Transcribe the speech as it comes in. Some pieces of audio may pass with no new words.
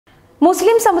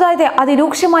മുസ്ലിം സമുദായത്തെ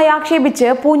അതിരൂക്ഷമായി ആക്ഷേപിച്ച്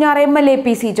Poonjar MLA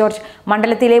PC George.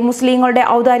 മണ്ഡലത്തിലെ മുസ്ലിങ്ങളുടെ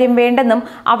ഔദാര്യം വേണ്ടെന്നും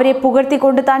അവരെ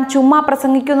പുകഴ്ത്തിക്കൊണ്ട് താൻ ചുമ്മാ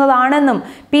പ്രസംഗിക്കുന്നതാണെന്നും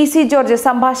PC ജോർജ്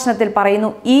സംഭാഷണത്തിൽ പറയുന്നു.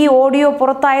 ഈ ഓഡിയോ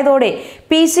പുറത്തായതോടെ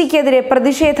PCക്കെതിരെ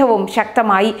പ്രതിഷേധവും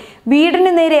ശക്തമായി.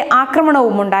 വീടിന് നേരെ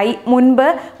ആക്രമണവും ഉണ്ടായി. മുൻപ്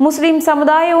മുസ്ലിം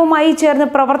സമുദായവുമായി ചേർന്ന്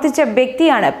പ്രവർത്തിച്ച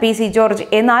വ്യക്തിയാണ് PC ജോർജ്.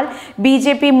 എന്നാൽ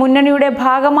BJP മുന്നണിയുടെ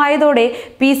ഭാഗമായതോടെ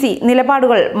PC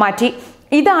നിലപാടുകൾ മാറ്റി.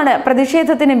 ഇതാണ്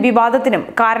പ്രതിഷേധത്തിനും വിവാദത്തിനും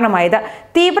കാരണമായത്.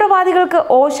 തീവ്രവാദികൾക്ക്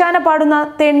ഓശാന പാടുന്ന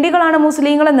തെണ്ടികളാണ്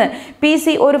മുസ്ലിങ്ങളെന്ന്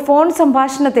PC ഒരു ഫോൺ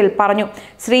സംഭാഷണത്തിൽ പറഞ്ഞു.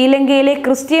 ശ്രീലങ്കയിലെ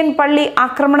ക്രിസ്ത്യൻ പള്ളി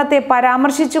ആക്രമണത്തെ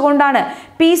പരാമർശിച്ചുകൊണ്ടാണ്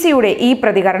PCയുടെ ഈ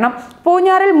പ്രതികരണം.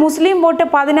 പൂഞ്ഞാറിൽ മുസ്ലിം വോട്ട്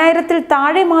 10,000-ൽ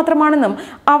താഴെ മാത്രമാണെന്നും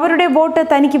അവരുടെ വോട്ട്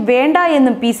തനിക്ക് വേണ്ട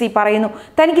എന്നും PC പറയുന്നു.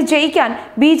 തനിക്ക് ജയിക്കാൻ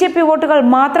BJP വോട്ടുകൾ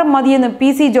മാത്രം മതിയെന്നും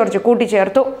PC ജോർജ്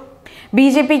കൂട്ടിച്ചേർത്തു.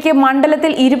 BJPക്ക്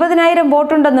മണ്ഡലത്തിൽ 20,000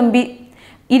 വോട്ടുണ്ടെന്നും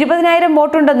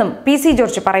PC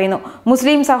ജോർജ് പറയുന്നു.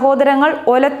 മുസ്ലിം സഹോദരങ്ങൾ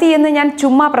ഒലത്തിയെന്ന് ഞാൻ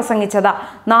ചുമ്മാ പ്രസംഗിച്ചതാ.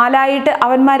 4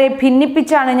 അവന്മാരെ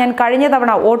ഭിന്നിപ്പിച്ചാണ് ഞാൻ കഴിഞ്ഞ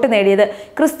തവണ വോട്ട് നേടിയത്.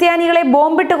 ക്രിസ്ത്യാനികളെ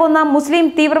ബോംബിട്ട് കൊന്ന മുസ്ലിം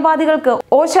തീവ്രവാദികൾക്ക്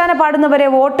ഓശാന പാടുന്നവരെ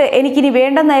വോട്ട് എനിക്കിനി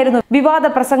വേണ്ടെന്നായിരുന്നു വിവാദ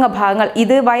പ്രസംഗ ഭാഗങ്ങൾ.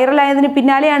 ഇത് വൈറലായതിനു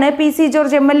പിന്നാലെയാണ് PC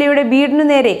ജോർജ് MLAയുടെ വീടിനു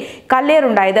നേരെ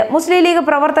കല്ലേറുണ്ടായത്. മുസ്ലിം ലീഗ്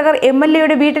പ്രവർത്തകർ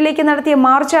MLAയുടെ വീട്ടിലേക്ക് നടത്തിയ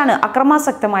മാർച്ചാണ്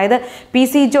അക്രമാസക്തമായത്.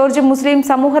 PC ജോർജ് മുസ്ലിം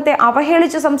സമൂഹത്തെ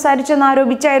അവഹേളിച്ച്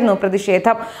സംസാരിച്ചെന്നാരോപിച്ചായിരുന്നു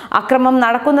പ്രതിഷേധം. അക്രമം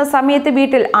നടക്കുന്ന സമയത്ത്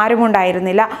വീട്ടിൽ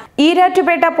ആരുമുണ്ടായിരുന്നില്ല.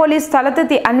 ഈരാറ്റുപേട്ട പോലീസ്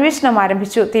സ്ഥലത്തെത്തി അന്വേഷണം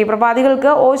ആരംഭിച്ചു.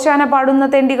 തീവ്രവാദികൾക്ക് ഓശാന പാടുന്ന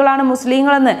തെണ്ടികളാണ്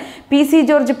മുസ്ലിങ്ങളെന്ന് PC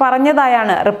ജോർജ്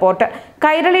പറഞ്ഞതായാണ് റിപ്പോർട്ട്.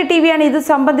 കൈരളി TVയാണ് ഇത്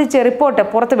സംബന്ധിച്ച് റിപ്പോർട്ട്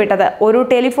പുറത്തുവിട്ടത്. ഒരു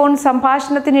ടെലിഫോൺ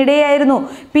സംഭാഷണത്തിനിടെയായിരുന്നു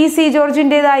PC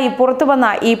ജോർജിൻ്റെതായി പുറത്തുവന്ന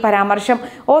ഈ പരാമർശം.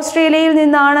 ഓസ്ട്രേലിയയിൽ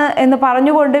നിന്നാണ് എന്ന്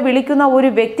പറഞ്ഞുകൊണ്ട് വിളിക്കുന്ന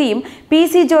ഒരു വ്യക്തിയും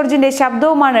PC ജോർജിന്റെ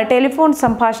ശബ്ദവുമാണ് ടെലിഫോൺ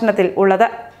സംഭാഷണത്തിൽ ഉള്ളത്.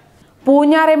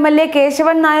 പൂഞ്ഞാർ MLA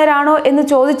കേശവൻ നായരാണോ എന്ന്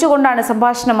ചോദിച്ചുകൊണ്ടാണ്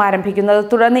സംഭാഷണം ആരംഭിക്കുന്നത്.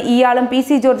 തുടർന്ന് ഇയാളും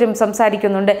PC ജോർജും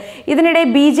സംസാരിക്കുന്നുണ്ട്. ഇതിനിടെ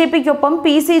BJPക്കൊപ്പം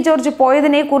PC ജോർജ്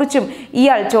പോയതിനെ കുറിച്ചും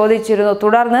ഇയാൾ ചോദിച്ചിരുന്നു.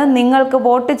 തുടർന്ന് നിങ്ങൾക്ക്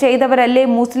വോട്ട് ചെയ്തവരല്ലേ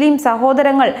മുസ്ലിം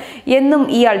സഹോദരങ്ങൾ എന്നും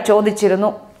ഇയാൾ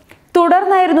ചോദിച്ചിരുന്നു.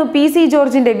 തുടർന്നായിരുന്നു PC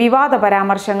ജോർജിന്റെ വിവാദ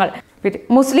പരാമർശങ്ങൾ.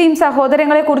 മുസ്ലിം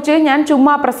സഹോദരങ്ങളെ കുറിച്ച് ഞാൻ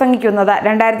ചുമ്മാ പ്രസംഗിക്കുന്നത്.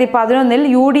 2011-ൽ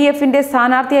UDFന്റെ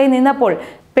സ്ഥാനാർത്ഥിയായി നിന്നപ്പോൾ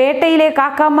പേട്ടയിലെ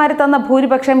കാക്കാമാർ തന്ന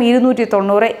ഭൂരിപക്ഷം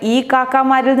 290. ഈ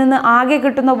കാക്കാമാരിൽ നിന്ന് ആകെ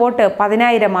കിട്ടുന്ന വോട്ട്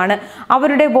 10,000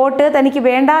 അവരുടെ വോട്ട് തനിക്ക്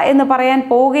വേണ്ട എന്ന് പറയാൻ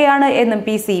പോവുകയാണ് എന്നും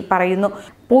PC പറയുന്നു.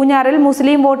 പൂഞ്ഞാറിൽ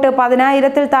മുസ്ലിം വോട്ട്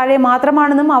 10,000-ൽ താഴെ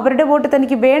മാത്രമാണെന്നും അവരുടെ വോട്ട്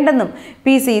തനിക്ക് വേണ്ടെന്നും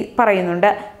PC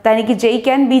പറയുന്നുണ്ട്. തനിക്ക്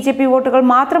ജയിക്കാൻ BJP വോട്ടുകൾ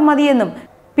മാത്രം മതിയെന്നും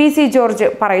PC ജോർജ്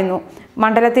പറയുന്നു.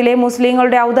 മണ്ഡലത്തിലെ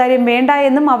മുസ്ലിങ്ങളുടെ ഔദാര്യം വേണ്ട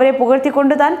എന്നും അവരെ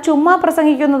പുകഴ്ത്തിക്കൊണ്ട് താൻ ചുമ്മാ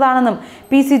പ്രസംഗിക്കുന്നതാണെന്നും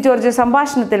PC ജോർജ്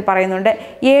സംഭാഷണത്തിൽ പറയുന്നുണ്ട്.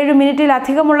 7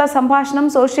 മിനിറ്റിലധികമുള്ള സംഭാഷണം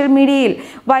സോഷ്യൽ മീഡിയയിൽ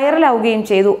വൈറലാവുകയും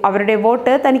ചെയ്തു. അവരുടെ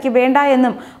വോട്ട് തനിക്ക് വേണ്ട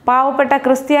എന്നും പാവപ്പെട്ട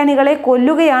ക്രിസ്ത്യാനികളെ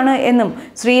കൊല്ലുകയാണ് എന്നും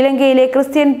ശ്രീലങ്കയിലെ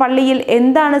ക്രിസ്ത്യൻ പള്ളിയിൽ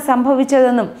എന്താണ്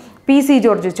സംഭവിച്ചതെന്നും PC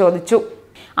ജോർജ് ചോദിച്ചു.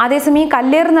 അതേസമയം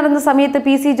കല്ലേറ് നടന്ന സമയത്ത്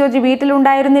PC ജോർജ്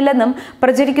വീട്ടിലുണ്ടായിരുന്നില്ലെന്നും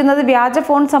പ്രചരിക്കുന്നത് വ്യാജ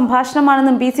ഫോൺ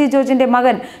സംഭാഷണമാണെന്നും PC ജോർജിന്റെ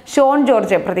മകൻ ഷോൺ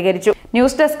ജോർജ് പ്രതികരിച്ചു.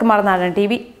 ന്യൂസ് ഡെസ്ക് മറുനാടൻ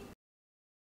TV.